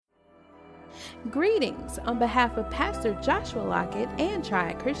Greetings. On behalf of Pastor Joshua Lockett and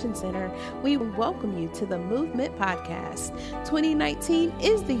Triad Christian Center, we welcome you to the Movement Podcast. 2019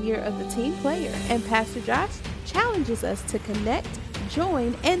 is the year of the team player, and Pastor Josh challenges us to connect,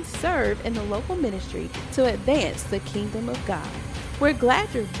 join, and serve in the local ministry to advance the kingdom of God. We're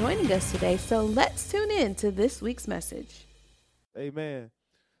glad you're joining us today, so let's tune in to this week's message. Amen.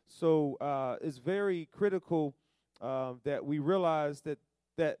 So it's very critical that we realize that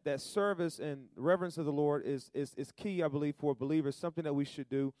service and reverence of the Lord is key, I believe, for believers, something that we should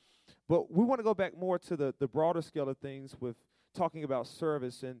do. But we want to go back more to the broader scale of things with talking about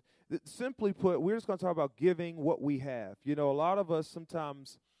service. And simply put, we're just going to talk about giving what we have. You know, a lot of us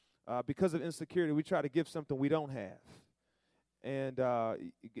sometimes, because of insecurity, we try to give something we don't have. And,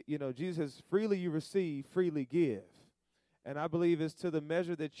 Jesus says, freely you receive, freely give. And I believe it's to the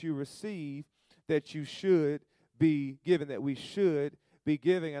measure that you receive that you should be given, that we should be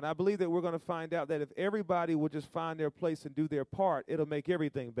giving. And I believe that we're going to find out that if everybody would just find their place and do their part, it'll make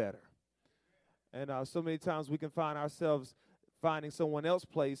everything better. And so many times we can find ourselves finding someone else's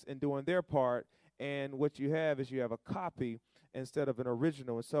place and doing their part, and what you have is you have a copy instead of an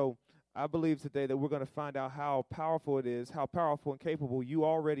original. And so I believe today that we're going to find out how powerful it is, how powerful and capable you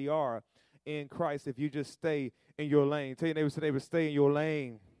already are in Christ if you just stay in your lane. Tell your neighbor, stay in your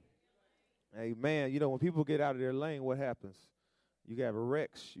lane. Amen. You know, when people get out of their lane, what happens? You have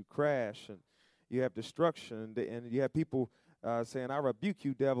wrecks, you crash, and you have destruction, and you have people saying, I rebuke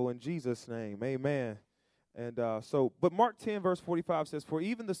you, devil, in Jesus' name. Amen. And but Mark 10, verse 45 says, for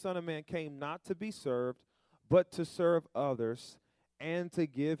even the Son of Man came not to be served, but to serve others, and to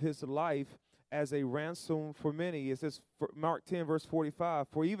give his life as a ransom for many. It says, Mark 10, verse 45,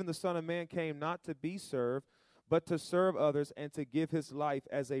 for even the Son of Man came not to be served, but to serve others, and to give his life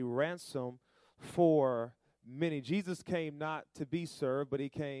as a ransom for many. Jesus came not to be served, but he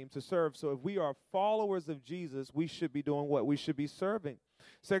came to serve. So if we are followers of Jesus, we should be doing what? We should be serving.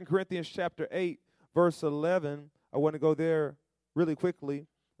 2 Corinthians chapter 8, verse 11, I want to go there really quickly,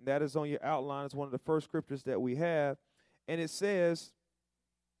 and that is on your outline. It's one of the first scriptures that we have. And it says,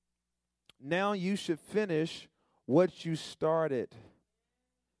 now you should finish what you started.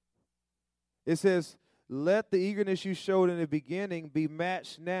 It says, let the eagerness you showed in the beginning be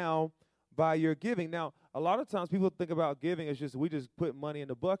matched now by your giving. Now, a lot of times people think about giving as we just put money in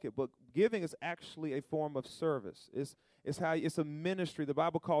the bucket, but giving is actually a form of service. It's a ministry. The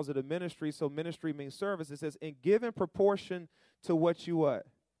Bible calls it a ministry, so ministry means service. It says, and give in proportion to what you what?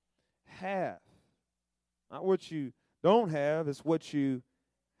 Have. Not what you don't have, it's what you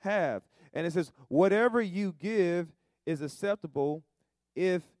have. And it says, whatever you give is acceptable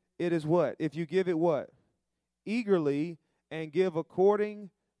if it is what? If you give it what? Eagerly, and give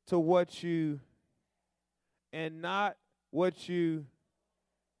according to what you, and not what you,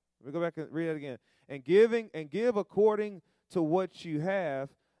 let me go back and read it again. And give according to what you have,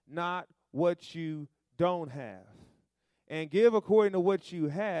 not what you don't have. And give according to what you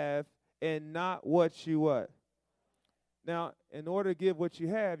have, and not what you what? Now, in order to give what you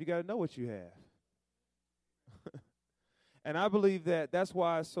have, you got to know what you have. And I believe that's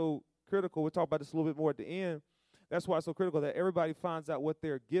why it's so critical. We'll talk about this a little bit more at the end. That's why it's so critical that everybody finds out what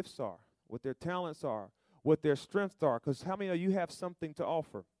their gifts are, what their talents are, what their strengths are. Because how many of you have something to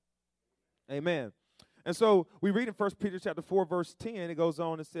offer? Amen. And so we read in 1 Peter chapter 4, verse 10, it goes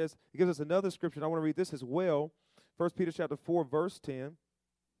on, it says, it gives us another scripture, and I want to read this as well. 1 Peter chapter 4, verse 10,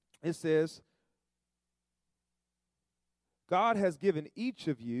 it says, God has given each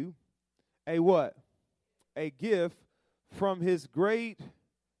of you a what? A gift from his great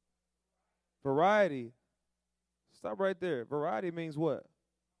variety. Stop right there. Variety means what?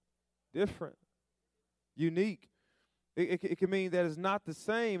 Different. Unique. It can mean that it's not the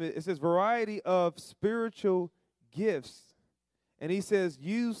same. It says variety of spiritual gifts. And he says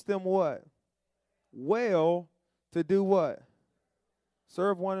use them what? Well to do what?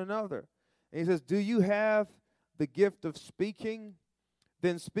 Serve one another. And he says, do you have the gift of speaking?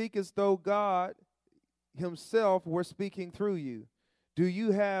 Then speak as though God himself were speaking through you. Do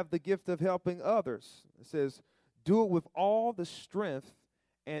you have the gift of helping others? It says, do it with all the strength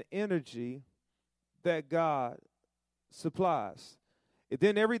and energy that God supplies. And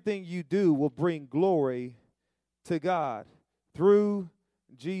then everything you do will bring glory to God through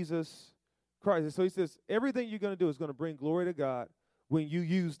Jesus Christ. And so he says, everything you're going to do is going to bring glory to God when you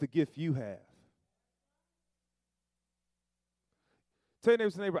use the gift you have. Tell your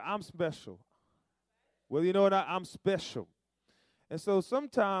neighbor, I'm special. Well, you know what? I'm special. And so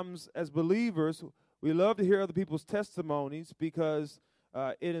sometimes as believers, we love to hear other people's testimonies because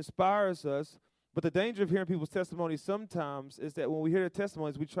it inspires us. But the danger of hearing people's testimonies sometimes is that when we hear their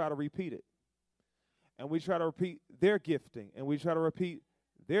testimonies, we try to repeat it. and we try to repeat their gifting, and we try to repeat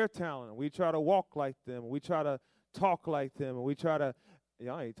their talent, and we try to walk like them, and we try to talk like them, and we try to,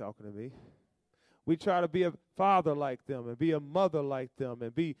 y'all ain't talking to me. We try to be a father like them, and be a mother like them,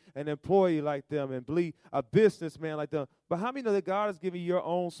 and be an employee like them, and be a businessman like them. But how many know that God has given you your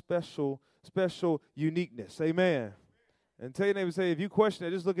own special uniqueness? Amen. And tell your neighbor, say, if you question it,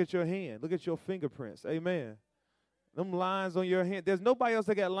 just look at your hand. Look at your fingerprints. Amen. Them lines on your hand. There's nobody else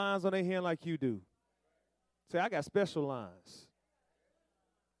that got lines on their hand like you do. Say, I got special lines.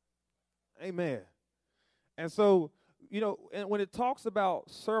 Amen. And so, and when it talks about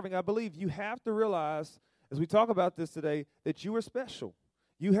serving, I believe you have to realize, as we talk about this today, that you are special.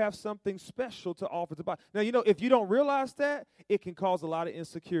 You have something special to offer to the body. Now, if you don't realize that, it can cause a lot of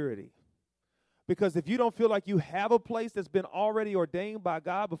insecurity. Because if you don't feel like you have a place that's been already ordained by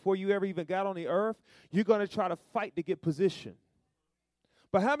God before you ever even got on the earth, you're going to try to fight to get position.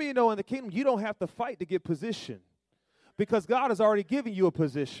 But how many of you know in the kingdom, you don't have to fight to get position? Because God has already given you a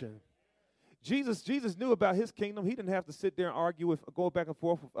position. Jesus knew about his kingdom. He didn't have to sit there and argue go back and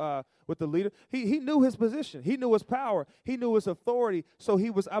forth with the leader. He knew his position. He knew his power. He knew his authority. So he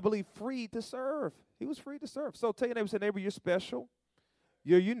was, I believe, free to serve. He was free to serve. So tell your neighbor, say, neighbor, you're special,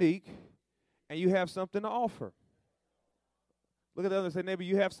 you're unique, and you have something to offer. Look at the other and say, neighbor,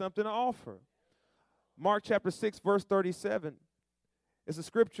 you have something to offer. Mark chapter 6, verse 37. It's a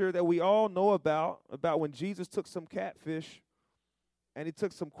scripture that we all know about when Jesus took some catfish and he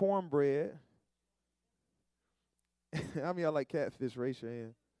took some cornbread. How many of y'all like catfish? Raise your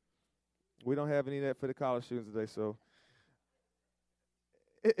hand. We don't have any of that for the college students today, so.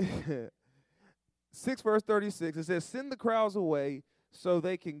 6 verse 36, it says, send the crowds away so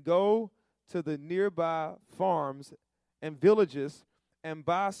they can go to the nearby farms and villages and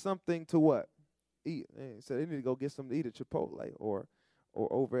buy something to what? Eat. And so they need to go get something to eat at Chipotle or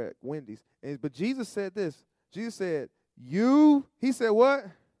over at Wendy's. But Jesus said this. Jesus said, he said what?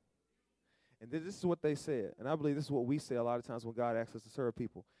 And this is what they said. And I believe this is what we say a lot of times when God asks us to serve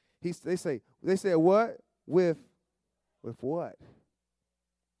people. They said what? With what?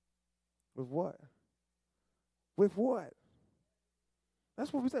 With what? With what?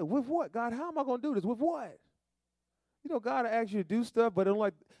 That's what we say. With what? God, how am I going to do this? With what? God asks you to do stuff, but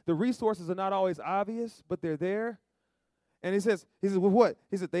the resources are not always obvious, but they're there. And he says, with what?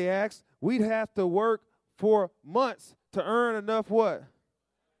 He said, they asked, we'd have to work for months to earn enough what?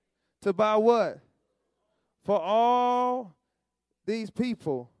 To buy what? For all these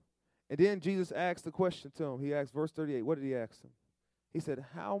people. And then Jesus asked the question to him. He asked, verse 38, what did he ask him? He said,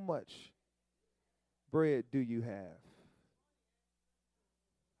 how much bread do you have?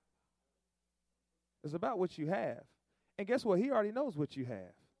 It's about what you have. And guess what? He already knows what you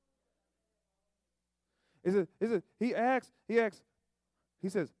have. He asked,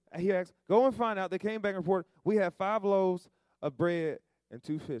 go and find out. They came back and reported, we have 5 loaves of bread and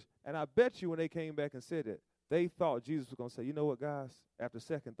 2 fish. And I bet you when they came back and said it, they thought Jesus was going to say, you know what, guys, after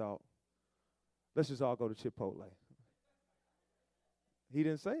second thought, let's just all go to Chipotle. He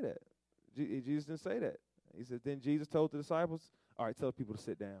didn't say that. Jesus didn't say that. He said, then Jesus told the disciples, all right, tell people to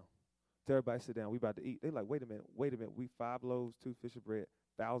sit down. Tell everybody to sit down. We about to eat. They're like, wait a minute. We 5 loaves, 2 fish of bread,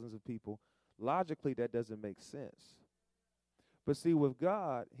 thousands of people. Logically, that doesn't make sense. But see, with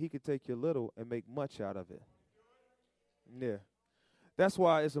God, he could take your little and make much out of it. Yeah. That's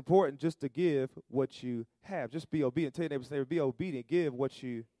why it's important just to give what you have. Just be obedient. Tell your neighbor, be obedient. Give what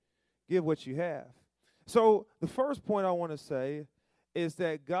you have. So the first point I want to say is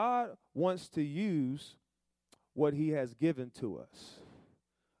that God wants to use what he has given to us.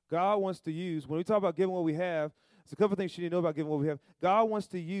 God wants to use, when we talk about giving what we have, there's a couple of things you need to know about giving what we have. God wants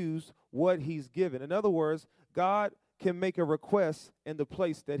to use what he's given. In other words, God can make a request in the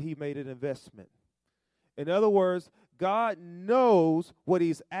place that he made an investment. In other words, God knows what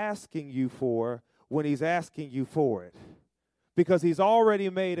he's asking you for when he's asking you for it, because he's already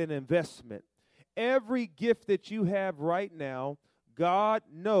made an investment. Every gift that you have right now, God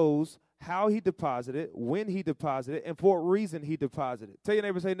knows how he deposited, when he deposited, and for what reason he deposited. Tell your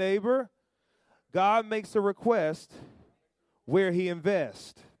neighbor, say, neighbor, God makes a request where he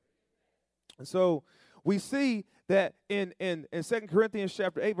invests. And so we see that in 2 Corinthians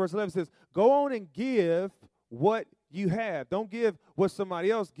chapter 8, verse 11 says, go on and give what you have. Don't give what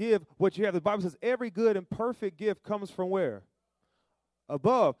somebody else, give what you have. The Bible says every good and perfect gift comes from where?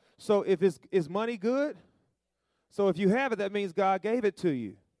 Above. So if is money good? So if you have it, that means God gave it to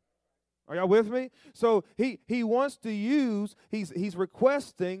you. Are y'all with me? So he wants to use, he's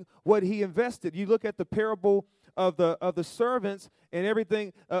requesting what he invested. You look at the parable of the servants and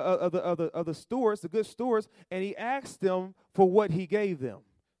everything of the stewards, the good stewards, and he asked them for what he gave them.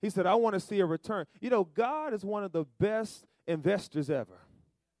 He said, I want to see a return. You know, God is one of the best investors ever.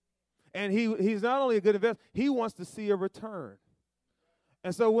 And he's not only a good investor, he wants to see a return.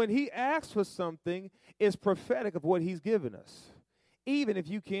 And so when he asks for something, it's prophetic of what he's given us, even if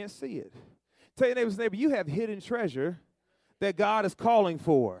you can't see it. Tell your neighbor, you have hidden treasure that God is calling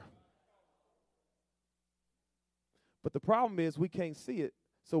for. But the problem is we can't see it,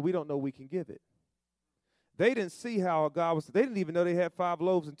 so we don't know we can give it. They didn't see how God was. They didn't even know they had 5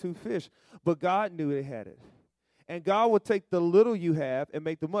 loaves and 2 fish, but God knew they had it. And God will take the little you have and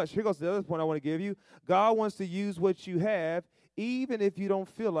make the much. Here goes the other point I want to give you. God wants to use what you have, even if you don't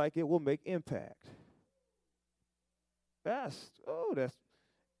feel like it will make impact. That's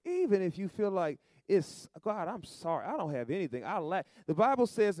even if you feel like it's, God, I'm sorry, I don't have anything. I lack. The Bible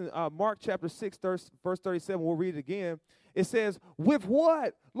says in Mark chapter 6, verse 37, we'll read it again. It says, with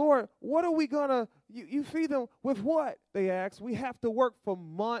what? Lord, what are we going to, you feed them with what? They ask. We have to work for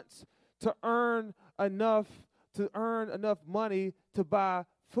months to earn enough money to buy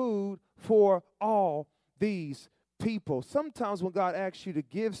food for all these people. Sometimes when God asks you to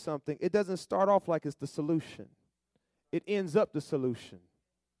give something, it doesn't start off like it's the solution. It ends up the solution.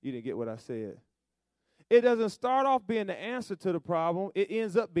 You didn't get what I said. It doesn't start off being the answer to the problem. It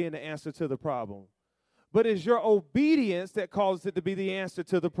ends up being the answer to the problem. But it's your obedience that causes it to be the answer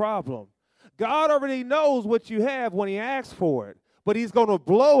to the problem. God already knows what you have when he asks for it. But he's going to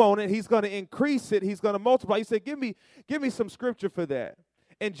blow on it. He's going to increase it. He's going to multiply. He said, give me some scripture for that.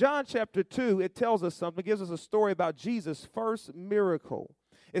 In John chapter 2, it tells us something. It gives us a story about Jesus' first miracle.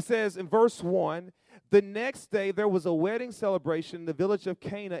 It says in verse 1, the next day there was a wedding celebration in the village of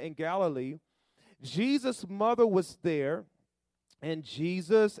Cana in Galilee. Jesus' mother was there, and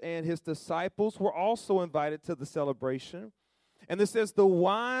Jesus and his disciples were also invited to the celebration. And it says the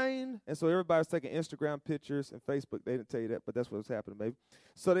wine, and so everybody's taking Instagram pictures and Facebook. They didn't tell you that, but that's what's happening, maybe.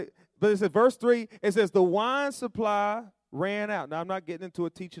 But it says, verse 3, it says the wine supply ran out. Now, I'm not getting into a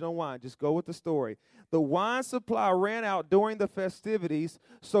teaching on wine. Just go with the story. The wine supply ran out during the festivities,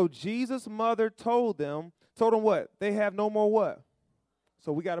 so Jesus' mother told them what? They have no more what?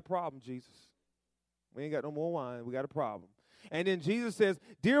 So we got a problem, Jesus. We ain't got no more wine. We got a problem. And then Jesus says,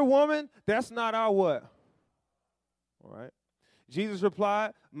 dear woman, that's not our what? All right. Jesus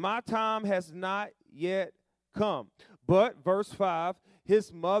replied, my time has not yet come. But, verse 5,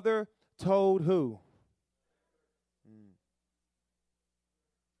 his mother told who?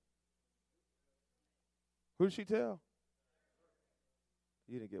 Who did she tell?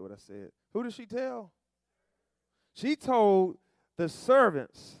 You didn't get what I said. Who did she tell? She told the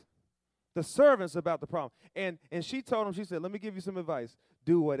servants about the problem. And she told them, she said, let me give you some advice.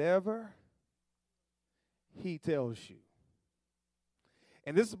 Do whatever he tells you.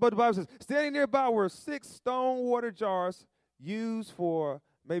 And this is what the Bible says. Standing nearby were 6 stone water jars used for,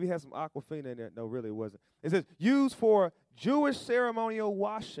 maybe it had some Aquafina in there. No, really it wasn't. It says, used for Jewish ceremonial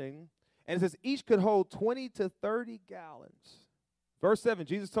washing. And it says, each could hold 20 to 30 gallons. Verse 7,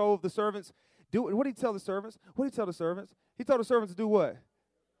 Jesus told the servants, what did he tell the servants? What did he tell the servants? He told the servants to do what?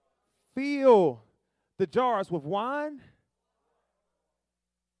 Fill the jars with wine.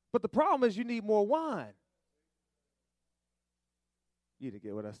 But the problem is you need more wine. You didn't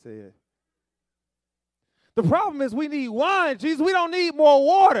get what I said. The problem is we need wine, Jesus. We don't need more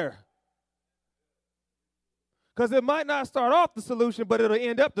water. Because it might not start off the solution, but it'll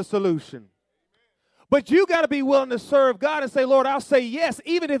end up the solution. But you got to be willing to serve God and say, Lord, I'll say yes,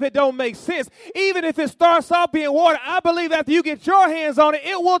 even if it don't make sense. Even if it starts off being water, I believe after you get your hands on it,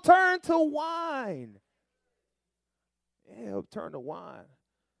 it will turn to wine. Yeah, it'll turn to wine.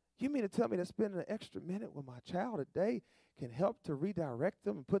 You mean to tell me that spending an extra minute with my child a day can help to redirect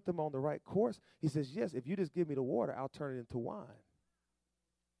them and put them on the right course? He says, yes, if you just give me the water, I'll turn it into wine.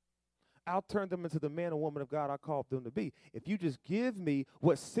 I'll turn them into the man and woman of God I called them to be. If you just give me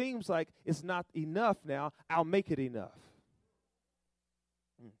what seems like it's not enough now, I'll make it enough.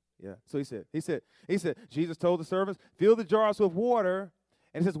 Yeah. So he said, Jesus told the servants, fill the jars with water.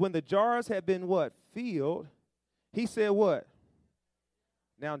 And it says, when the jars had been what? Filled, he said what?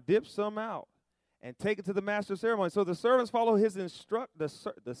 Now dip some out and take it to the master of ceremony. So the servants follow his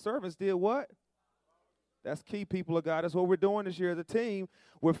the servants did what? That's key, people of God. That's what we're doing this year as a team.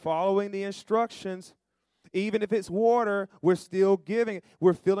 We're following the instructions. Even if it's water, we're still giving it.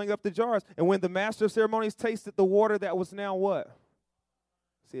 We're filling up the jars. And when the master of ceremonies tasted the water that was now what?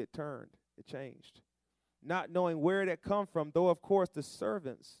 See, it turned. It changed. Not knowing where it had come from, though, of course, the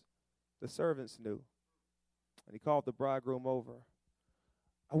servants knew. And he called the bridegroom over.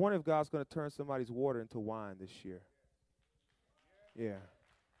 I wonder if God's going to turn somebody's water into wine this year. Yeah.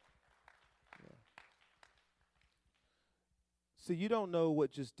 See, you don't know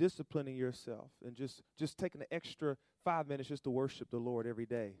what just disciplining yourself and just taking an extra 5 minutes just to worship the Lord every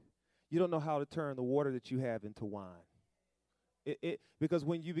day. You don't know how to turn the water that you have into wine. Because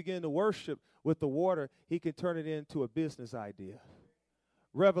when you begin to worship with the water, he can turn it into a business idea.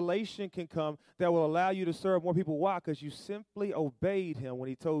 Revelation can come that will allow you to serve more people. Why? Because you simply obeyed him when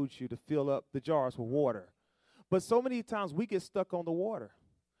he told you to fill up the jars with water. But so many times we get stuck on the water,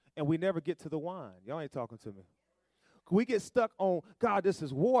 and we never get to the wine. Y'all ain't talking to me. We get stuck on, God, this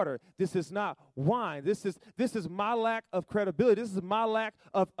is water. This is not wine. This is my lack of credibility. This is my lack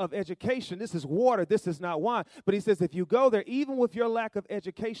of education. This is water. This is not wine. But he says, if you go there, even with your lack of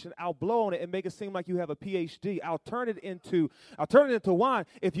education, I'll blow on it and make it seem like you have a PhD. I'll turn it into wine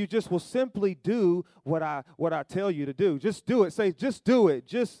if you just will simply do what I tell you to do. Just do it. Say, just do it.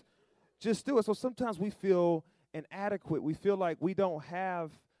 Just do it. So sometimes we feel inadequate. We feel like we don't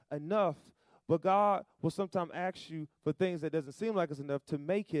have enough. But God will sometimes ask you for things that doesn't seem like it's enough to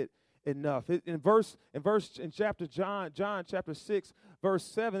make it enough. In John chapter 6, verse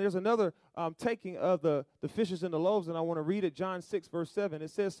 7, there's another taking of the fishes and the loaves, and I want to read it. John 6, verse 7. It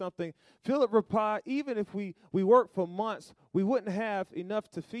says something. Philip replied, even if we worked for months, we wouldn't have enough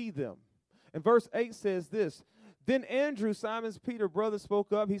to feed them. And verse 8 says this. Then Andrew, Simon Peter's brother,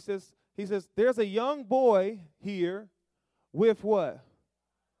 spoke up. He says, there's a young boy here with what?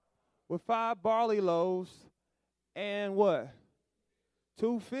 With 5 barley loaves and what?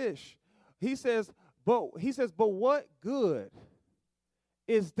 2 fish. He says, but what good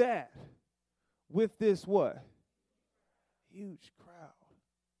is that with this what? Huge crowd.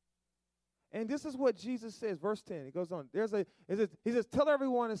 And this is what Jesus says, verse 10. He goes on. He says, tell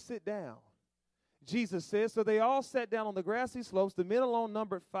everyone to sit down. Jesus says, so they all sat down on the grassy slopes. The men alone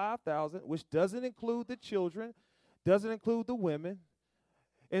numbered 5,000, which doesn't include the children, doesn't include the women.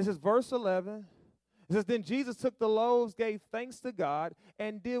 And it says, verse 11, it says, then Jesus took the loaves, gave thanks to God,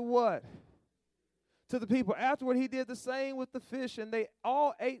 and did what? To the people. Afterward, he did the same with the fish, and they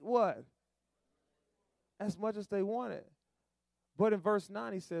all ate what? As much as they wanted. But in verse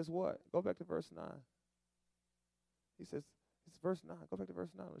 9, he says what? Go back to verse 9. He says, it's verse 9. Go back to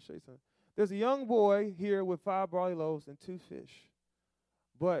verse 9. Let's show you something. There's a young boy here with 5 barley loaves and 2 fish.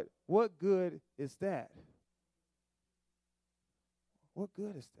 But what good is that? What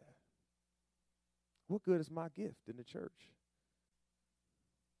good is that? What good is my gift in the church?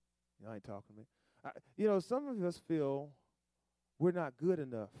 Y'all ain't talking to me. Some of us feel we're not good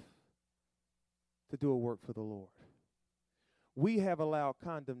enough to do a work for the Lord. We have allowed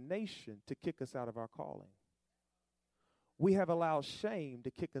condemnation to kick us out of our calling. We have allowed shame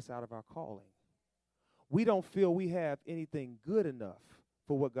to kick us out of our calling. We don't feel we have anything good enough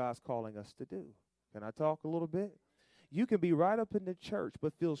for what God's calling us to do. Can I talk a little bit? You can be right up in the church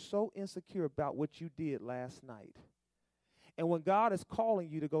but feel so insecure about what you did last night. And when God is calling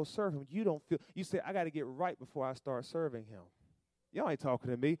you to go serve him, you say, I got to get right before I start serving him. Y'all ain't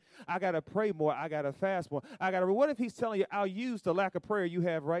talking to me. I got to pray more. I got to fast more. What if he's telling you, I'll use the lack of prayer you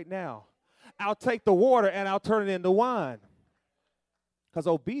have right now. I'll take the water and I'll turn it into wine. Because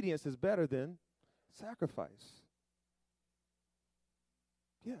obedience is better than sacrifice.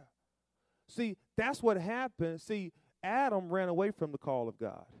 Yeah. See, that's what happened. See, Adam ran away from the call of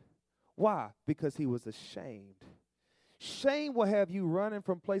God. Why? Because he was ashamed. Shame will have you running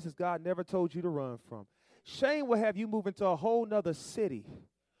from places God never told you to run from. Shame will have you move into a whole nother city,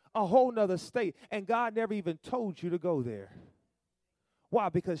 a whole nother state, and God never even told you to go there. Why?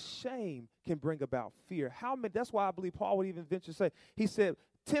 Because shame can bring about fear. That's why I believe Paul would even venture to say, he said,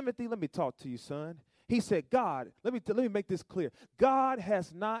 Timothy, let me talk to you, son. He said, God, let me make this clear. God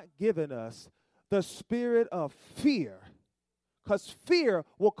has not given us the spirit of fear, because fear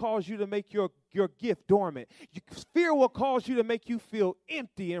will cause you to make your gift dormant. Fear will cause you to make you feel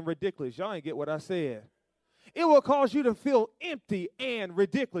empty and ridiculous. Y'all ain't get what I said. It will cause you to feel empty and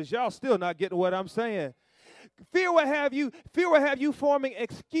ridiculous. Y'all still not getting what I'm saying. Fear will have you forming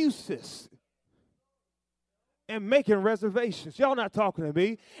excuses and making reservations. Y'all not talking to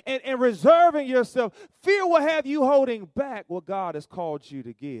me. And reserving yourself. Fear will have you holding back what God has called you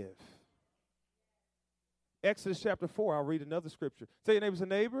to give. Exodus chapter 4, I'll read another scripture. Tell your neighbor,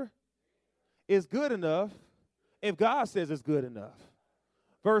 neighbor, it's good enough if God says it's good enough.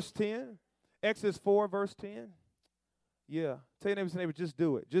 Verse 10, Exodus 4, verse 10. Yeah, tell your neighbor, just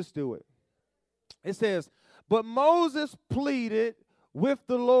do it. Just do it. It says, but Moses pleaded with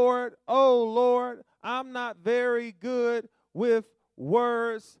the Lord, oh, Lord, I'm not very good with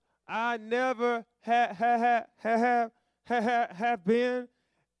words. I never have been,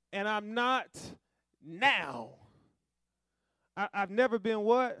 and I'm not now. I've never been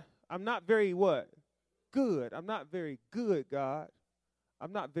what? I'm not very what? good. I'm not very good, God.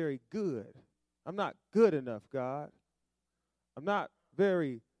 I'm not very good. I'm not good enough, God. I'm not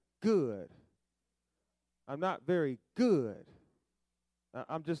very good. I'm not very good.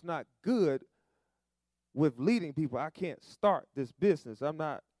 I'm just not good with leading people. I can't start this business. I'm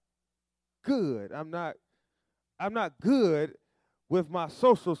not good. I'm not good with my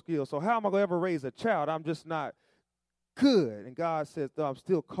social skills. So how am I going to ever raise a child? I'm just not good. And God says, no, I'm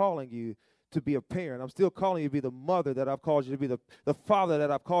still calling you to be a parent. I'm still calling you to be the mother that I've called you to be, the father that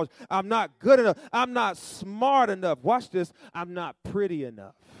I've called you. I'm not good enough. I'm not smart enough. Watch this. I'm not pretty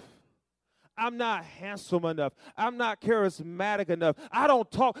enough. I'm not handsome enough. I'm not charismatic enough. I don't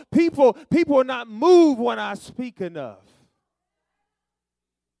talk. People are not moved when I speak enough.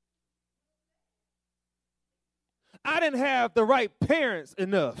 I didn't have the right parents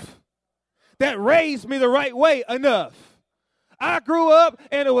enough that raised me the right way enough. I grew up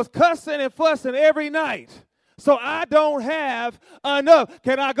and it was cussing and fussing every night. So I don't have enough.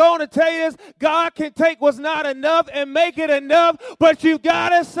 Can I go on and tell you this? God can take what's not enough and make it enough, but you got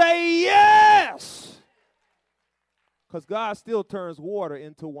to say yes. Because God still turns water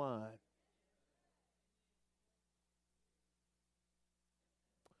into wine.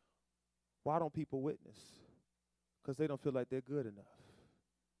 Why don't people witness? Because they don't feel like they're good enough.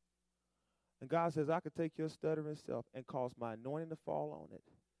 And God says, I could take your stuttering self and cause my anointing to fall on it,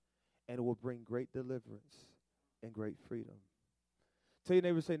 and it will bring great deliverance and great freedom. Tell your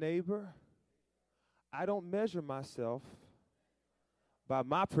neighbor, say, neighbor, I don't measure myself by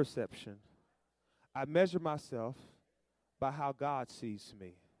my perception. I measure myself by how God sees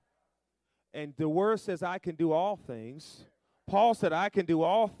me. And the word says I can do all things. Paul said I can do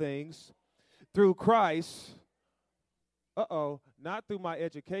all things through Christ. Not through my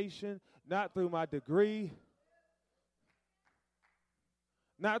education, not through my degree,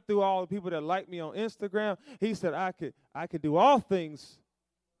 not through all the people that like me on Instagram. He said I could do all things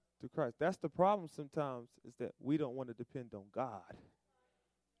through Christ. That's the problem sometimes, is that we don't want to depend on God.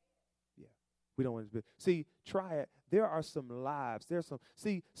 Yeah, we don't want to depend. See, try it. There are some lives.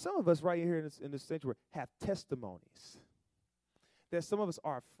 Some of us right here in this sanctuary have testimonies that some of us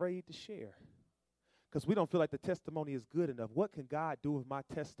are afraid to share, because we don't feel like the testimony is good enough. What can God do with my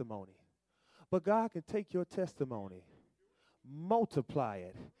testimony? But God can take your testimony, multiply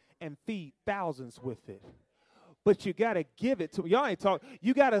it, and feed thousands with it. But you got to give it to me. Y'all ain't talking.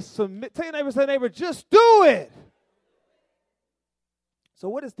 You got to submit. Tell your neighbor, say, neighbor, just do it. So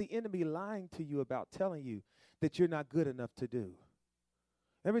what is the enemy lying to you about, telling you that you're not good enough to do?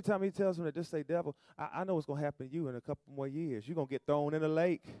 Every time he tells me to just say, devil, I know what's going to happen to you in a couple more years. You're going to get thrown in a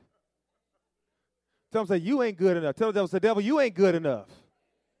lake. Tell him, say, you ain't good enough. Tell the devil, say, devil, you ain't good enough.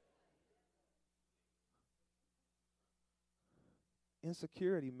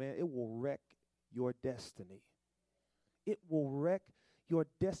 Insecurity, man, it will wreck your destiny. It will wreck your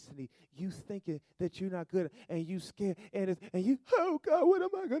destiny. You thinking that you're not good, and you scared, and you, oh God, what am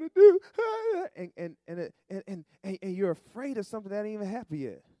I gonna do? And you're afraid of something that ain't even happened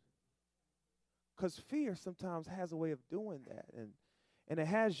yet. Because fear sometimes has a way of doing that, and it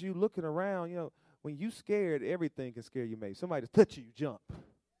has you looking around. You know, when you scared, everything can scare you. Maybe somebody just touch you, you jump,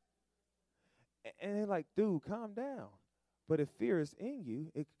 and they're like, dude, calm down. But if fear is in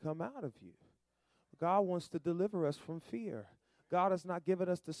you, it can come out of you. God wants to deliver us from fear. God has not given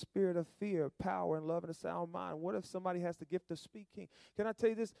us the spirit of fear, power, and love, and a sound mind. What if somebody has the gift of speaking? Can I tell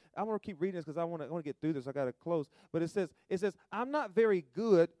you this? I want to keep reading this because I want to get through this. I got to close. But it says, I'm not very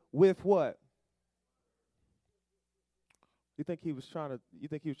good with what? You think he was trying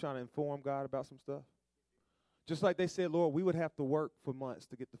to inform God about some stuff? Just like they said, Lord, we would have to work for months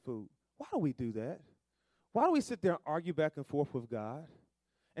to get the food. Why do we do that? Why do we sit there and argue back and forth with God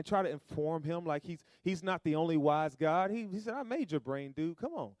and try to inform him like he's not the only wise God? He said, I made your brain, dude.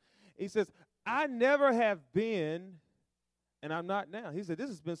 Come on. He says, I never have been, and I'm not now. He said, this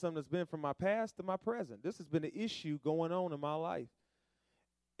has been something that's been from my past to my present. This has been an issue going on in my life.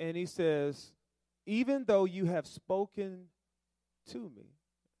 And he says, even though you have spoken to me,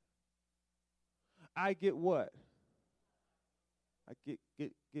 I get what? I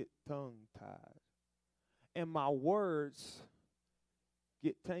get tongue-tied. And my words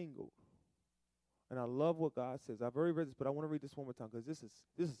get tangled. And I love what God says. I've already read this, but I want to read this one more time because this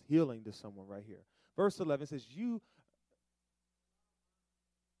is healing to someone right here. Verse 11 says,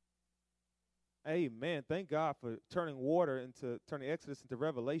 Amen. Thank God for turning Exodus into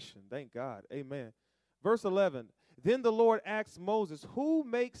Revelation. Thank God. Amen. Verse 11. Then the Lord asked Moses, who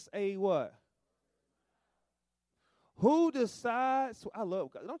makes a what? Who decides? I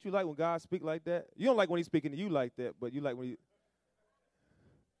love God. Don't you like when God speaks like that? You don't like when he's speaking to you like that, but you like when he.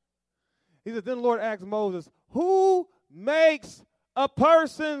 He said, then the Lord asked Moses, who makes a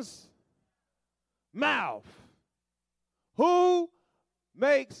person's mouth? Who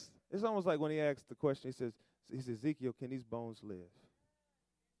makes, it's almost like when he asked the question, he says, Ezekiel, can these bones live?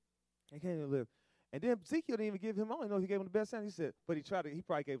 They can't even live. And then Ezekiel didn't even give him, I don't know if he gave him the best answer. He said, but he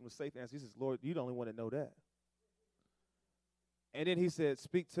probably gave him a safe answer. He says, Lord, you're the only one that know that. And then he said,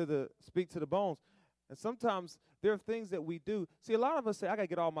 speak to the bones. And sometimes there are things that we do. See, a lot of us say, I got to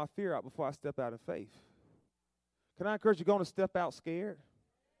get all my fear out before I step out in faith. Can I encourage you going to step out scared?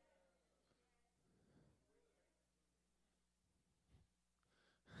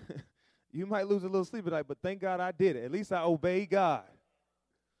 You might lose a little sleep at night, but thank God I did it. At least I obeyed God.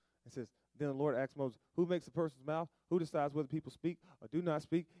 It says, then the Lord asked Moses, who makes a person's mouth? Who decides whether people speak or do not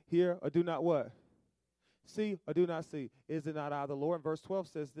speak? Hear or do not what? See or do not see? Is it not I, the Lord? And verse 12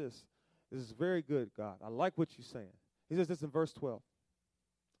 says this. This is very good, God. I like what you're saying. He says this in verse 12.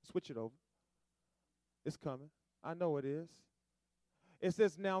 Switch it over. It's coming. I know it is. It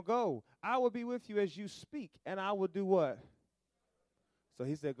says, now go. I will be with you as you speak, and I will do what? So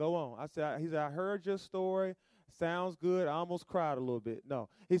he said, go on. He said, I heard your story. Sounds good. I almost cried a little bit. No.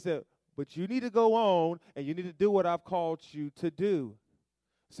 He said, but you need to go on, and you need to do what I've called you to do.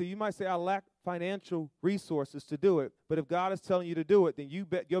 So you might say, I lack financial resources to do it. But if God is telling you to do it, then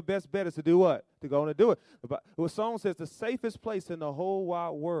your best bet is to do what? To go on and do it. The song says the safest place in the whole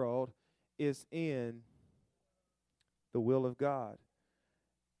wide world is in the will of God.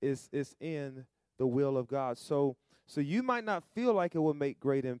 It's in the will of God. So you might not feel like it will make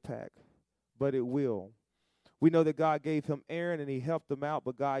great impact, but it will. We know that God gave him Aaron and he helped him out,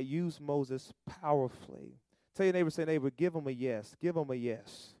 but God used Moses powerfully. Tell your neighbor, say, neighbor, give him a yes. Give him a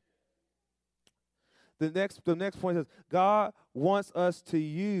yes. The next point is God wants us to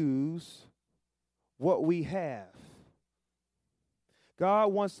use what we have. God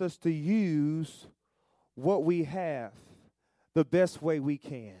wants us to use what we have the best way we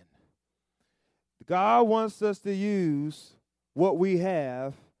can. God wants us to use what we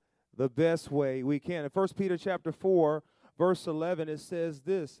have the best way we can. In 1 Peter chapter 4, verse 11, it says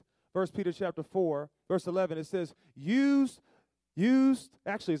this. 1 Peter chapter 4, verse 11, it says,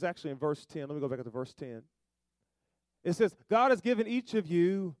 actually, it's actually in verse 10. Let me go back to verse 10. It says, God has given each of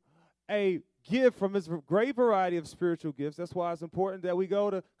you a gift from his great variety of spiritual gifts. That's why it's important that we go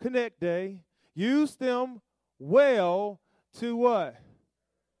to Connect Day. Use them well to what?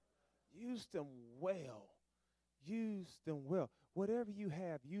 Use them well. Use them well. Whatever you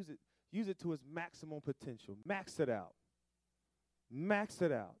have, use it to its maximum potential. Max it out. Max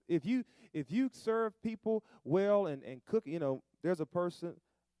it out. If you serve people well and cook, there's a person,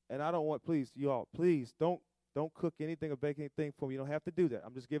 and I don't want, please don't cook anything or bake anything for me. You don't have to do that.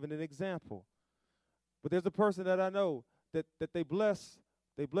 I'm just giving an example. But there's a person that I know that they bless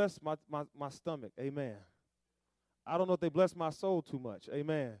my stomach. Amen. I don't know if they bless my soul too much.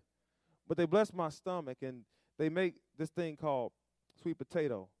 Amen. But they bless my stomach, and they make this thing called sweet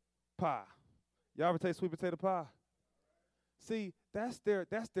potato pie. Y'all ever taste sweet potato pie? See, that's their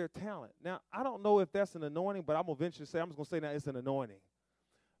talent. Now, I don't know if that's an anointing, but I'm going to venture to say, I'm just going to say now it's an anointing.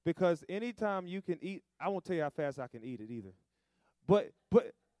 Because anytime you can eat, I won't tell you how fast I can eat it either.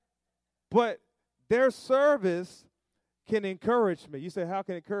 But their service can encourage me. You say, how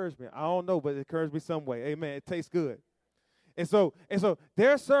can it encourage me? I don't know, but it encourages me some way. Amen. It tastes good. And so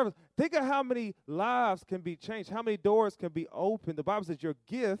their service, think of how many lives can be changed, how many doors can be opened. The Bible says your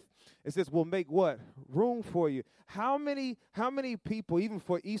gift, it says, will make what? Room for you. How many people, even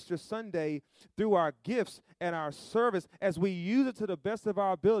for Easter Sunday, through our gifts and our service, as we use it to the best of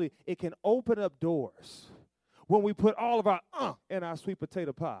our ability, it can open up doors. When we put all of our in our sweet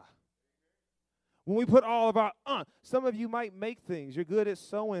potato pie. When we put all of our some of you might make things. You're good at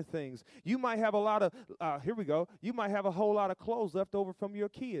sewing things. You might have a lot of, you might have a whole lot of clothes left over from your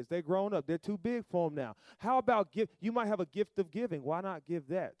kids. They're grown up. They're too big for them now. How about you might have a gift of giving. Why not give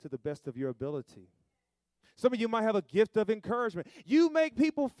that to the best of your ability? Some of you might have a gift of encouragement. You make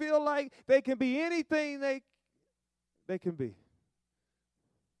people feel like they can be anything they can be.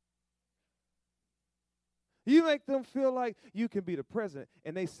 You make them feel like you can be the president,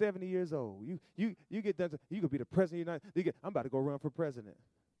 and they 70 years old. You get done, you can be the president of the United States. I'm about to go run for president.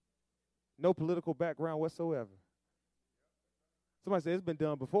 No political background whatsoever. Somebody said it's been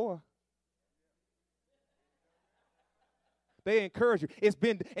done before. They encourage you.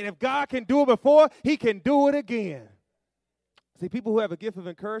 And if God can do it before, he can do it again. See, people who have a gift of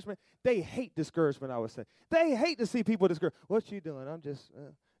encouragement, they hate discouragement, I would say. They hate to see people discouraged. What you doing? I'm just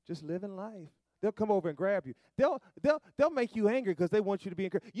living life. They'll come over and grab you. They'll make you angry because they want you to be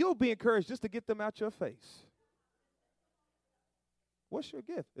encouraged. You'll be encouraged just to get them out your face. What's your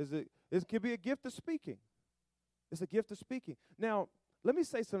gift? Is It could be a gift of speaking. It's a gift of speaking. Now, let me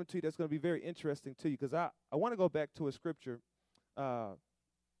say something to you that's going to be very interesting to you, because I want to go back to a scripture. I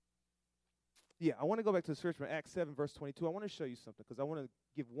want to go back to the scripture in Acts 7, verse 22. I want to show you something, because I want to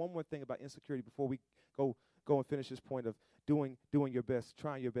give one more thing about insecurity before we go and finish this point of doing your best,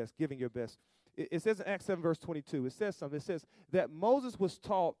 trying your best, giving your best. It says in Acts 7, verse 22, it says something. It says that Moses was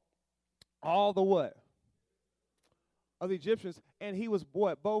taught all the what? Of the Egyptians, and he was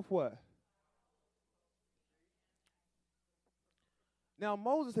what? Both what? Now,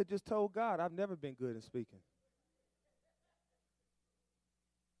 Moses had just told God, I've never been good in speaking.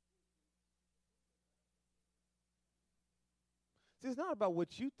 See, it's not about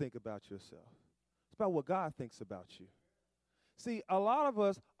what you think about yourself. It's about what God thinks about you. See, a lot of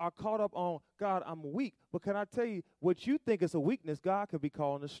us are caught up on, God, I'm weak. But can I tell you, what you think is a weakness, God could be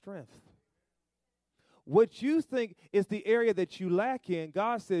calling a strength. What you think is the area that you lack in,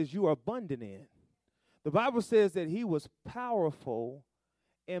 God says you are abundant in. The Bible says that he was powerful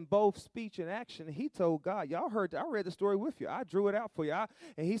in both speech and action. He told God, y'all heard, I read the story with you. I drew it out for you.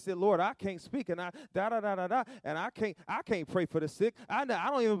 And he said, Lord, I can't speak, and and I can't pray for the sick.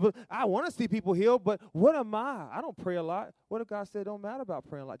 I want to see people healed, but what am I? I don't pray a lot. What if God said, don't matter about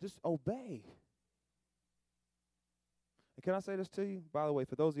praying a lot, just obey? And can I say this to you? By the way,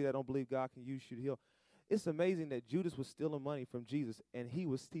 for those of you that don't believe God can use you to heal, it's amazing that Judas was stealing money from Jesus, and he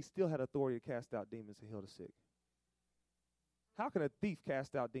still had authority to cast out demons and heal the sick. How can a thief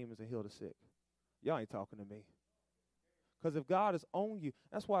cast out demons and heal the sick? Y'all ain't talking to me. Because if God is on you,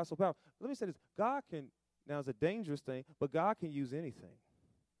 that's why it's so powerful. Let me say this. God can, now it's a dangerous thing, but God can use anything.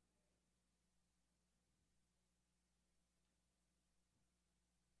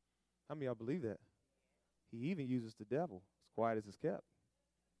 How many of y'all believe that? He even uses the devil, as quiet as it's kept.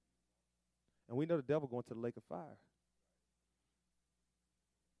 And we know the devil going to the lake of fire.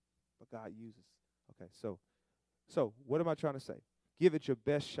 But God uses. Okay, so what am I trying to say? Give it your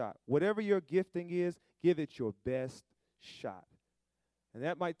best shot. Whatever your gifting is, give it your best shot. And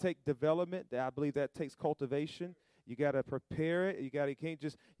that might take development. I believe that takes cultivation. You got to prepare it. You got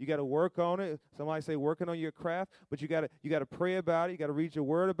to work on it. Somebody say working on your craft, but you got to pray about it. You got to read your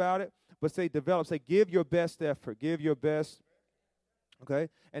word about it. But say develop. Say give your best effort. Give your best. Okay?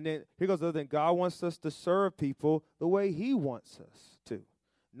 And then here goes the other thing. God wants us to serve people the way he wants us to,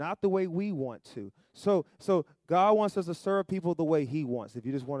 not the way we want to. So God wants us to serve people the way he wants. If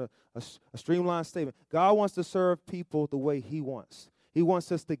you just want a streamlined statement, God wants to serve people the way he wants. He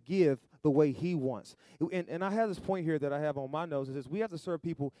wants us to give the way he wants. And I have this point here that I have on my notes. It says we have to serve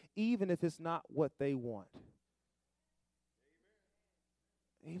people even if it's not what they want.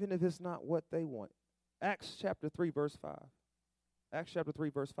 Even if it's not what they want. Acts chapter 3, verse 5. Acts chapter 3,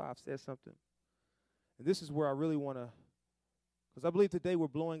 verse 5 says something. And this is where I really want to, because I believe today we're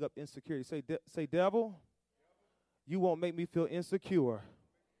blowing up insecurity. Say, devil, you won't make me feel insecure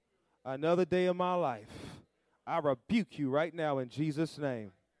another day of my life. I rebuke you right now in Jesus'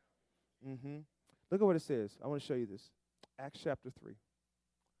 name. Look at what it says. I want to show you this. Acts chapter 3,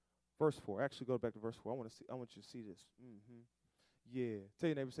 verse 4. Actually, go back to verse 4. I want you to see this. Yeah. Tell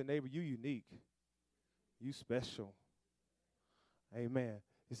your neighbor, say, neighbor, you unique. You special. Amen.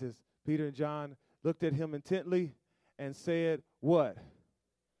 It says, Peter and John looked at him intently and said, what?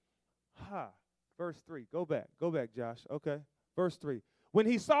 Verse 3. Go back, Josh. Okay. Verse 3. When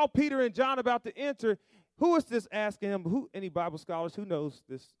he saw Peter and John about to enter, who is this asking him? Any Bible scholars, who knows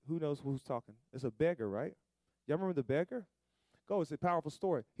this? Who knows who's talking? It's a beggar, right? Y'all remember the beggar? It's a powerful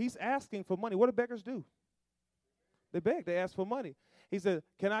story. He's asking for money. What do beggars do? They beg. They ask for money. He said,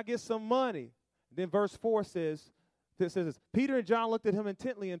 can I get some money? Then verse 4 says this, Peter and John looked at him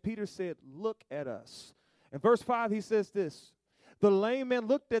intently, and Peter said, look at us. In verse 5, he says this, the lame man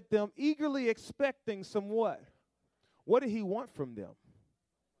looked at them, eagerly expecting some what? What did he want from them?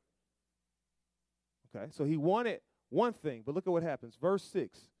 Okay, so he wanted one thing, but look at what happens. Verse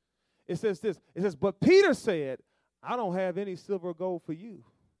 6, it says this. It says, but Peter said, I don't have any silver or gold for you.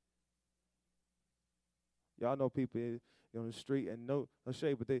 Y'all know people on the street, and no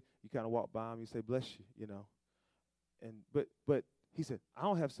shade, but you kind of walk by them, you say, bless you, you know. And but he said, I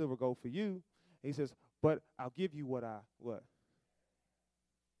don't have silver or gold for you. And he says, but I'll give you what?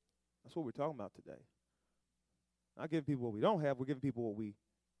 That's what we're talking about today. Not giving people what we don't have, we're giving people what we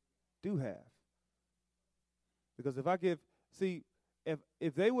do have. Because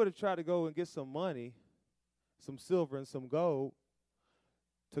if they would have tried to go and get some money, some silver and some gold,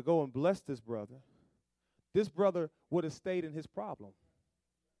 to go and bless this brother would have stayed in his problem.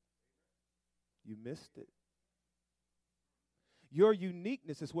 You missed it. Your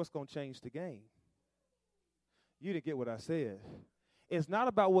uniqueness is what's going to change the game. You didn't get what I said. It's not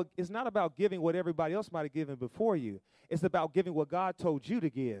about giving what everybody else might have given before you. It's about giving what God told you to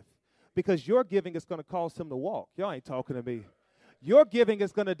give. Because your giving is going to cause him to walk. Y'all ain't talking to me. Your giving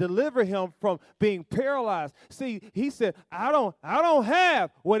is going to deliver him from being paralyzed. See, he said, I don't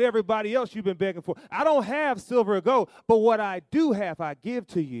have what everybody else you've been begging for. I don't have silver or gold, but what I do have, I give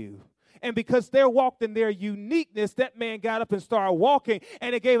to you. And because they walked in their uniqueness, that man got up and started walking,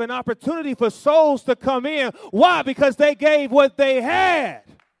 and it gave an opportunity for souls to come in. Why? Because they gave what they had.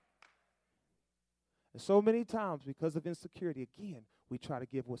 And so many times, because of insecurity, again, we try to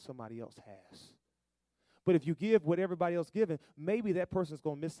give what somebody else has. But if you give what everybody else given, maybe that person's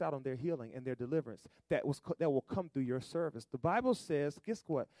going to miss out on their healing and their deliverance that will come through your service. The Bible says, guess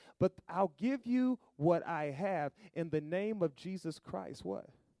what? But I'll give you what I have in the name of Jesus Christ. What?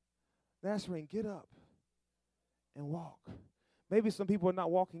 Nazarene, get up and walk. Maybe some people are not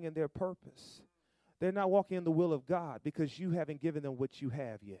walking in their purpose. They're not walking in the will of God because you haven't given them what you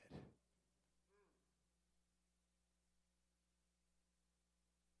have yet.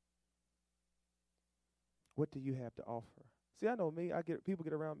 What do you have to offer? See, I know me. People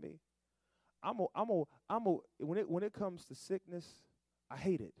get around me. When it comes to sickness, I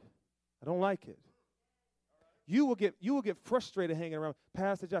hate it. I don't like it. You will get frustrated hanging around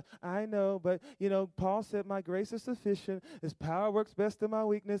Pastor John. I know, but Paul said, "My grace is sufficient. His power works best in my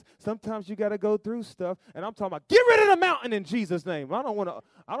weakness." Sometimes you got to go through stuff, and I'm talking about get rid of the mountain in Jesus' name. I don't want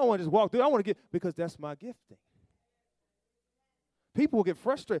to just walk through. I want to because that's my gifting. People will get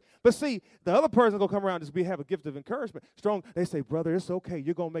frustrated. But see, the other person will come around and have a gift of encouragement. Strong, they say, brother, it's okay.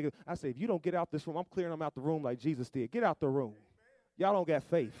 You're going to make it. I say, if you don't get out this room, I'm clearing them out the room like Jesus did. Get out the room. Y'all don't got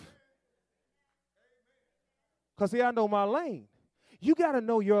faith. Because, see, I know my lane. You got to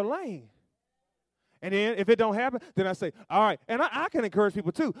know your lane. And then if it don't happen, then I say, all right. And I can encourage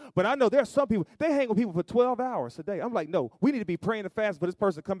people too. But I know there are some people, they hang with people for 12 hours a day. I'm like, no, we need to be praying and fasting for this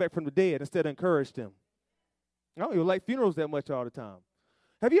person to come back from the dead instead of encourage them. I don't even like funerals that much all the time.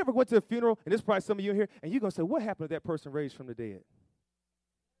 Have you ever went to a funeral, and there's probably some of you in here, and you're going to say, what happened to that person raised from the dead?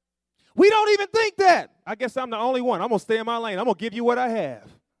 We don't even think that. I guess I'm the only one. I'm going to stay in my lane. I'm going to give you what I have.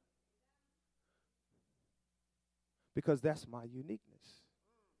 Because that's my uniqueness.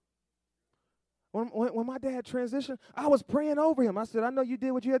 When my dad transitioned, I was praying over him. I said, I know you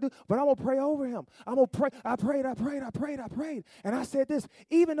did what you had to do, but I'm going to pray over him. I'm going to pray. I prayed. And I said this,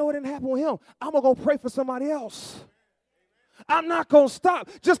 even though it didn't happen with him, I'm going to go pray for somebody else. I'm not going to stop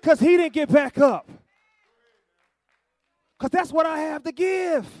just because he didn't get back up. Because that's what I have to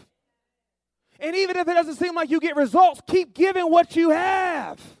give. And even if it doesn't seem like you get results, keep giving what you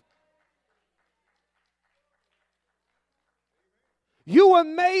have. You were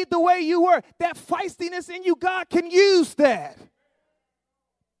made the way you were. That feistiness in you, God can use that.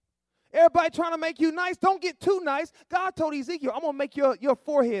 Everybody trying to make you nice, don't get too nice. God told Ezekiel, I'm going to make your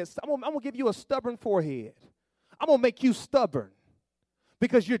forehead, I'm going to give you a stubborn forehead. I'm going to make you stubborn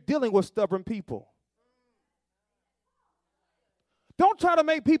because you're dealing with stubborn people. Don't try to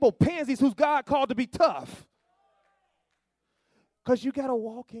make people pansies who's God called to be tough. Because you got to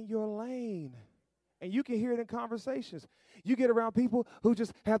walk in your lane. And you can hear it in conversations. You get around people who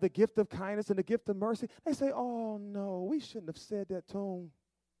just have the gift of kindness and the gift of mercy. They say, oh, no, we shouldn't have said that to him.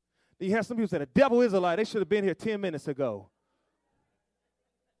 Then you have some people say, the devil is a lie. They should have been here 10 minutes ago.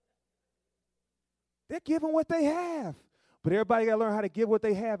 They're giving what they have. But everybody got to learn how to give what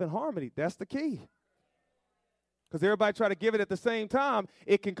they have in harmony. That's the key. Because everybody try to give it at the same time,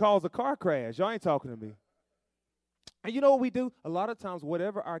 it can cause a car crash. Y'all ain't talking to me. And you know what we do? A lot of times,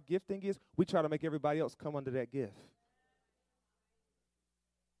 whatever our gifting is, we try to make everybody else come under that gift.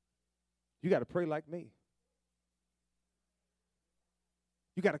 You got to pray like me.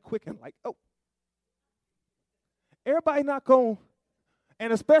 You got to quicken like, oh. Everybody not going,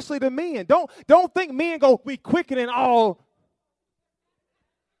 and especially the men. Don't think men go, we quickening all.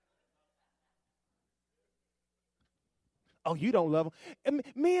 Oh, you don't love them. And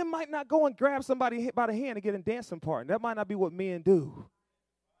men might not go and grab somebody by the hand and get a dancing partner. That might not be what men do.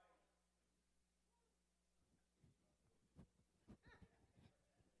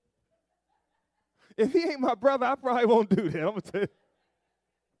 If he ain't my brother, I probably won't do that. I'm going to tell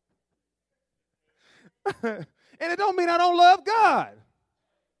you. And it don't mean I don't love God.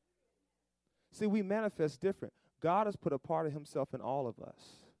 See, we manifest different. God has put a part of himself in all of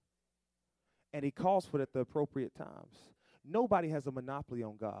us. And he calls for it at the appropriate times. Nobody has a monopoly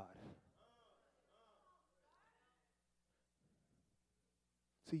on God.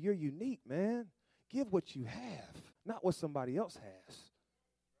 See, you're unique, man. Give what you have, not what somebody else has.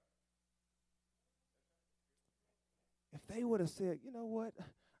 If they would have said, you know what,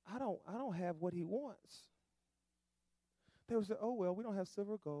 I don't have what he wants. They would say, oh, well, we don't have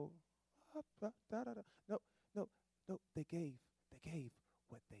silver or gold. No, no, no. They gave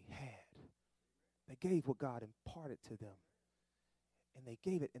what they had. They gave what God imparted to them. And they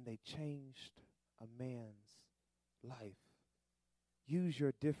gave it, and they changed a man's life. Use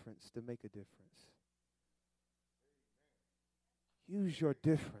your difference to make a difference. Use your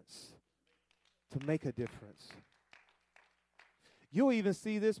difference to make a difference. You'll even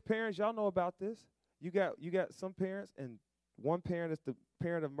see this, parents. Y'all know about this. You got some parents, and one parent is the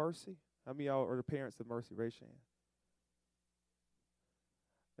parent of mercy. How many of y'all are the parents of mercy? Raise your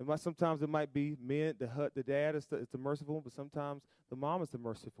hand. Sometimes it might be men, the dad is the merciful one, but sometimes the mom is the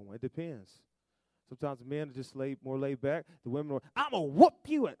merciful one. It depends. Sometimes the men are just more laid back. The women are, I'm going to whoop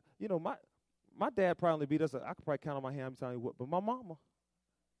you. And, you know, my dad probably beat us. I could probably count on my hand how many times he whooped, but my mama.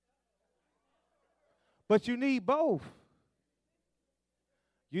 But you need both.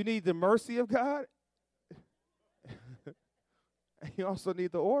 You need the mercy of God. You also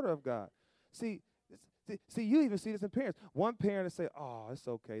need the order of God. See, you even see this in parents. One parent will say, oh, it's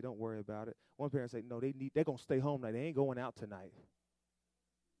okay, don't worry about it. One parent say, no, they're going to stay home tonight. They ain't going out tonight.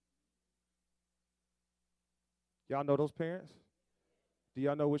 Y'all know those parents? Do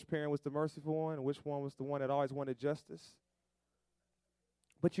y'all know which parent was the merciful one and which one was the one that always wanted justice?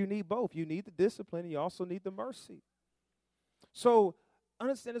 But you need both. You need the discipline, and you also need the mercy. So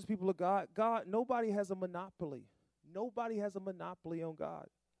understand as people of God, nobody has a monopoly. Nobody has a monopoly on God.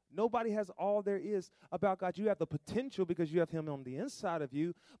 Nobody has all there is about God. You have the potential because you have him on the inside of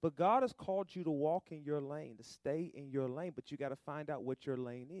you, but God has called you to walk in your lane, to stay in your lane, but you got to find out what your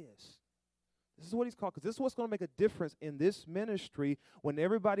lane is. This is what he's called, because this is what's going to make a difference in this ministry when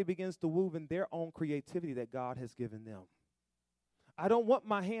everybody begins to move in their own creativity that God has given them. I don't want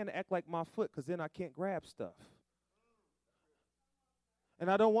my hand to act like my foot, because then I can't grab stuff. And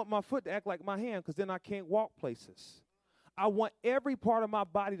I don't want my foot to act like my hand, because then I can't walk places. I want every part of my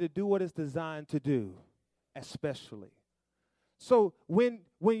body to do what it's designed to do, especially. So when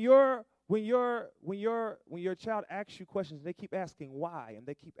your child asks you questions, and they keep asking why, and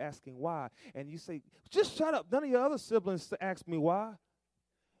they keep asking why, and you say, just shut up. None of your other siblings ask me why.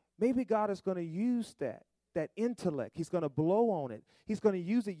 Maybe God is going to use that intellect. He's going to blow on it. He's going to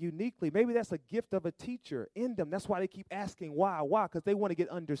use it uniquely. Maybe that's a gift of a teacher in them. That's why they keep asking why, because they want to get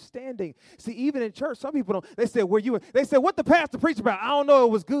understanding. See, even in church, some people don't. They say, they say, what the pastor preached about? I don't know,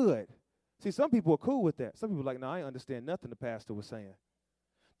 it was good. See, some people are cool with that. Some people are like, no, I ain't understand nothing the pastor was saying.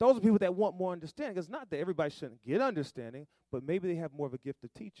 Those are people that want more understanding. It's not that everybody shouldn't get understanding, but maybe they have more of a gift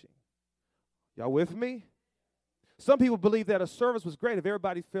of teaching. Y'all with me? Some people believe that a service was great if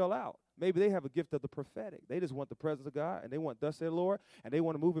everybody fell out. Maybe they have a gift of the prophetic. They just want the presence of God, and they want thus said the Lord, and they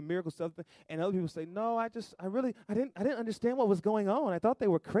want to move in miracles, something. And other people say, no, I didn't understand what was going on. I thought they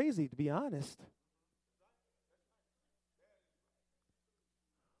were crazy, to be honest.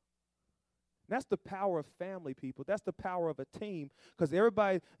 That's the power of family, people. That's the power of a team. Because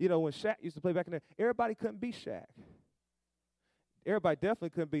everybody, when Shaq used to play back in there, everybody couldn't be Shaq. Everybody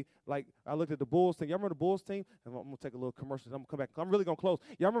definitely couldn't be, like, I looked at the Bulls team. Y'all remember the Bulls team? I'm going to take a little commercial. I'm going to come back. I'm really going to close.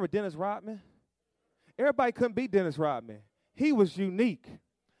 Y'all remember Dennis Rodman? Everybody couldn't be Dennis Rodman. He was unique.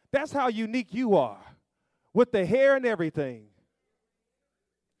 That's how unique you are, with the hair and everything.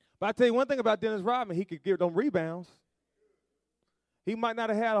 But I tell you one thing about Dennis Rodman, he could get them rebounds. He might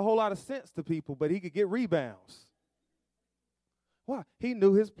not have had a whole lot of sense to people, but he could get rebounds. Why? He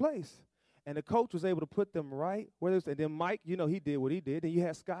knew his place. And the coach was able to put them right where and then Mike, he did what he did. And you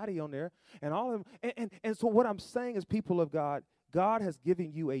had Scotty on there and all of them. And so what I'm saying is, people of God, God has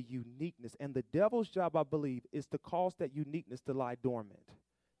given you a uniqueness. And the devil's job, I believe, is to cause that uniqueness to lie dormant,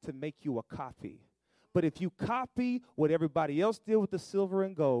 to make you a copy. But if you copy what everybody else did with the silver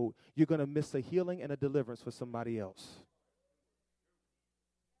and gold, you're going to miss a healing and a deliverance for somebody else.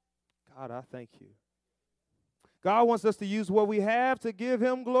 God, I thank you. God wants us to use what we have to give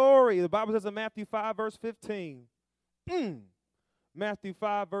him glory. The Bible says in Matthew 5, verse 15. Matthew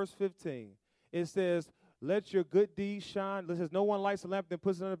 5, verse 15. It says, let your good deeds shine. It says, no one lights a lamp and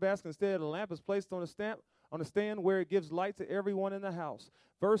puts it in a basket. Instead, the lamp is placed on a stand where it gives light to everyone in the house.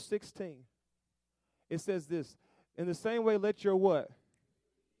 Verse 16. It says this. In the same way, let your what?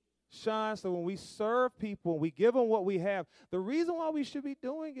 Shine. So when we serve people, we give them what we have. The reason why we should be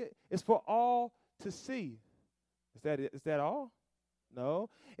doing it is for all to see. Is that it? Is that all? No.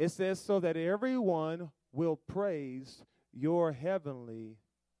 It says so that everyone will praise your heavenly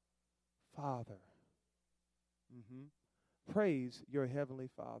Father. Praise your heavenly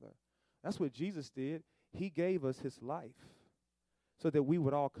Father. That's what Jesus did. He gave us his life so that we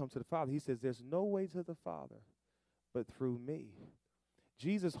would all come to the Father. He says there's no way to the Father but through me.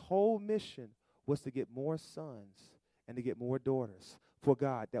 Jesus' whole mission was to get more sons and to get more daughters for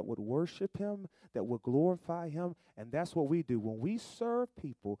God that would worship him, that would glorify him. And that's what we do. When we serve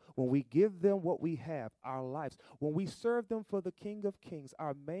people, when we give them what we have, our lives, when we serve them for the King of Kings,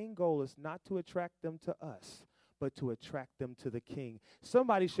 our main goal is not to attract them to us, but to attract them to the King.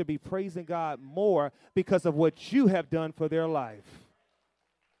 Somebody should be praising God more because of what you have done for their life.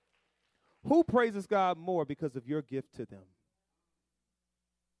 Who praises God more because of your gift to them?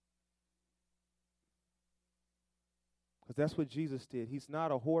 Because that's what Jesus did. He's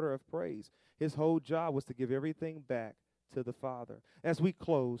not a hoarder of praise. His whole job was to give everything back to the Father. As we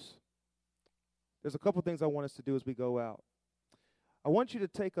close, there's a couple things I want us to do as we go out. I want you to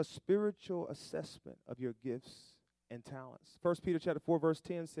take a spiritual assessment of your gifts and talents. 1 Peter chapter 4, verse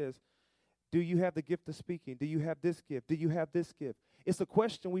 10 says, do you have the gift of speaking? Do you have this gift? Do you have this gift? It's a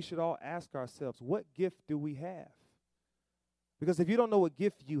question we should all ask ourselves. What gift do we have? Because if you don't know what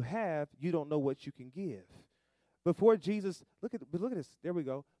gift you have, you don't know what you can give. Before Jesus, look at this. There we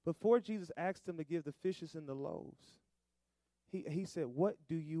go. Before Jesus asked them to give the fishes and the loaves, he said, what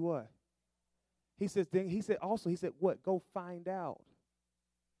do you what? He said, what? Go find out.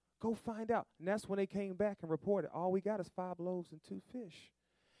 Go find out. And that's when they came back and reported, all we got is 5 loaves and 2 fish.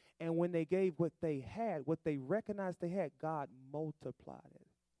 And when they gave what they had, what they recognized they had, God multiplied it.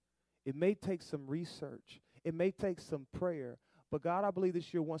 It may take some research. It may take some prayer. But God, I believe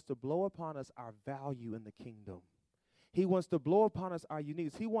this year wants to blow upon us our value in the kingdom. He wants to blow upon us our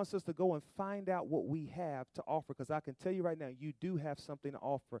uniqueness. He wants us to go and find out what we have to offer, because I can tell you right now, you do have something to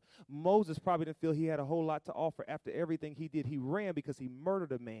offer. Moses probably didn't feel he had a whole lot to offer after everything he did. He ran because he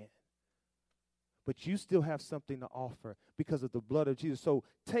murdered a man. But you still have something to offer because of the blood of Jesus. So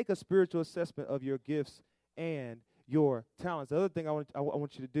take a spiritual assessment of your gifts and your talents. The other thing I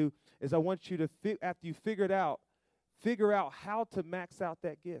want you to do is I want you to, after you figure out how to max out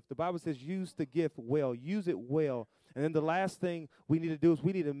that gift. The Bible says use the gift well. Use it well. And then the last thing we need to do is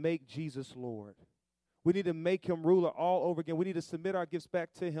we need to make Jesus Lord. We need to make him ruler all over again. We need to submit our gifts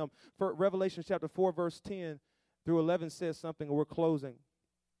back to him. For Revelation chapter 4, verse 10 through 11 says something, and we're closing.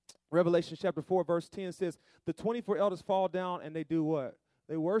 Revelation chapter 4, verse 10 says, the 24 elders fall down and they do what?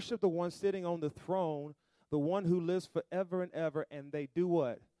 They worship the one sitting on the throne, the one who lives forever and ever, and they do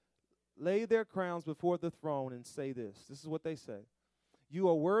what? Lay their crowns before the throne and say this. This is what they say. You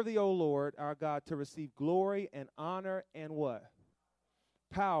are worthy, O Lord, our God, to receive glory and honor and what?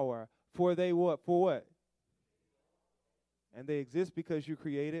 Power. For they what? For what? And they exist because you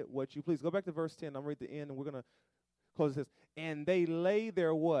created what you please. Go back to verse 10. I'm right at the end, and we're going to close this. And they lay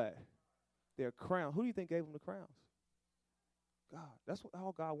their what? Their crown. Who do you think gave them the crowns? God. That's what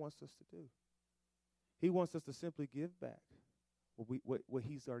all God wants us to do. He wants us to simply give back what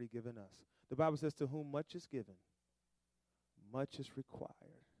he's already given us. The Bible says, to whom much is given, much is required.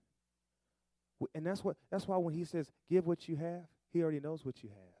 And that's why when he says, give what you have, he already knows what you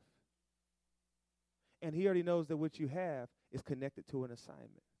have. And he already knows that what you have is connected to an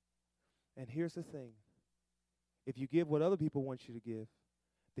assignment. And here's the thing. If you give what other people want you to give,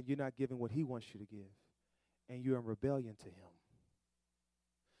 then you're not giving what he wants you to give. And you're in rebellion to him.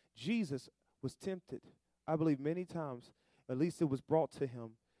 Jesus was tempted, I believe many times, at least it was brought to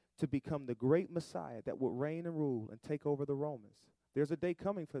him, to become the great Messiah that would reign and rule and take over the Romans. There's a day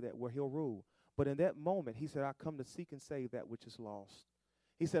coming for that where he'll rule. But in that moment, he said, I come to seek and save that which is lost.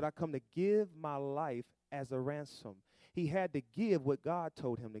 He said, I come to give my life as a ransom. He had to give what God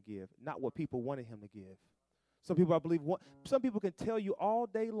told him to give, not what people wanted him to give. Some people, I believe, some people can tell you all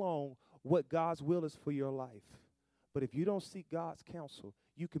day long what God's will is for your life. But if you don't seek God's counsel,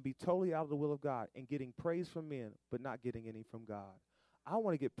 you can be totally out of the will of God and getting praise from men, but not getting any from God. I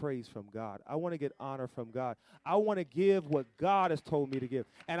want to get praise from God. I want to get honor from God. I want to give what God has told me to give,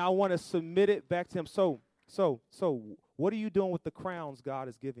 and I want to submit it back to him. So what are you doing with the crowns God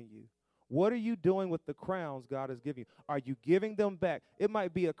is giving you? What are you doing with the crowns God is giving you? Are you giving them back? It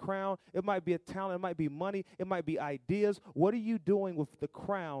might be a crown. It might be a talent. It might be money. It might be ideas. What are you doing with the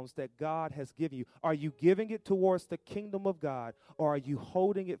crowns that God has given you? Are you giving it towards the kingdom of God, or are you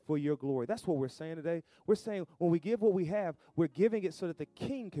holding it for your glory? That's what we're saying today. We're saying when we give what we have, we're giving it so that the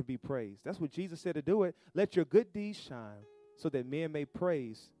king can be praised. That's what Jesus said to do it. Let your good deeds shine so that men may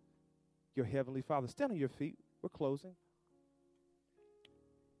praise your heavenly Father. Stand on your feet. We're closing.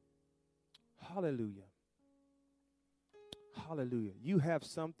 Hallelujah. Hallelujah. You have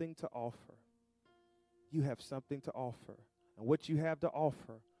something to offer. You have something to offer. And what you have to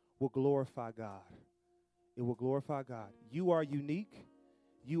offer will glorify God. It will glorify God. You are unique.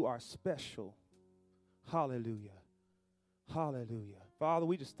 You are special. Hallelujah. Hallelujah. Father,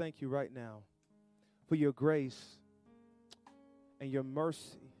 we just thank you right now for your grace and your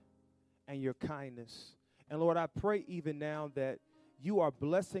mercy and your kindness. And Lord, I pray even now that you are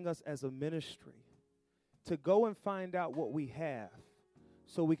blessing us as a ministry to go and find out what we have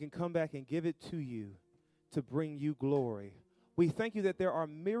so we can come back and give it to you to bring you glory. We thank you that there are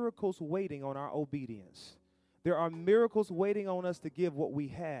miracles waiting on our obedience. There are miracles waiting on us to give what we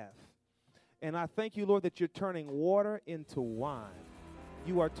have. And I thank you, Lord, that you're turning water into wine.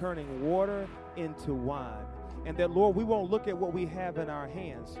 You are turning water into wine. And that, Lord, we won't look at what we have in our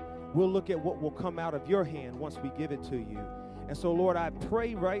hands. We'll look at what will come out of your hand once we give it to you. And so, Lord, I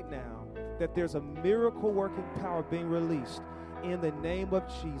pray right now that there's a miracle-working power being released in the name of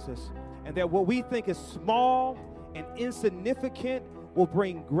Jesus. And that what we think is small and insignificant will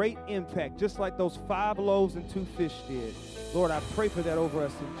bring great impact, just like those 5 loaves and 2 fish did. Lord, I pray for that over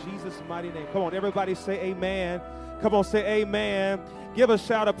us in Jesus' mighty name. Come on, everybody say amen. Come on, say amen. Give a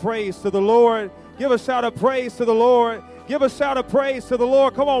shout of praise to the Lord. Give a shout of praise to the Lord. Give a shout of praise to the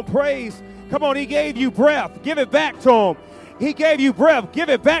Lord. Come on, praise. Come on, he gave you breath. Give it back to him. He gave you breath. Give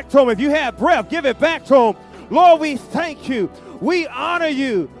it back to him. If you have breath, give it back to him. Lord, we thank you. We honor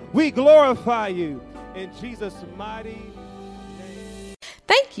you. We glorify you. In Jesus' mighty name.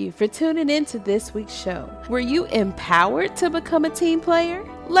 Thank you for tuning in to this week's show. Were you empowered to become a team player?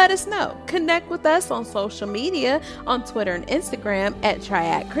 Let us know. Connect with us on social media on Twitter and Instagram at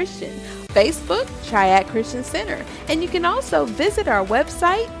Triad Christian, Facebook, Triad Christian Center, and you can also visit our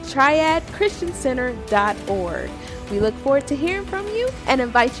website, triadchristiancenter.org. We look forward to hearing from you and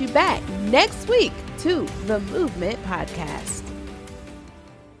invite you back next week to the Movement Podcast.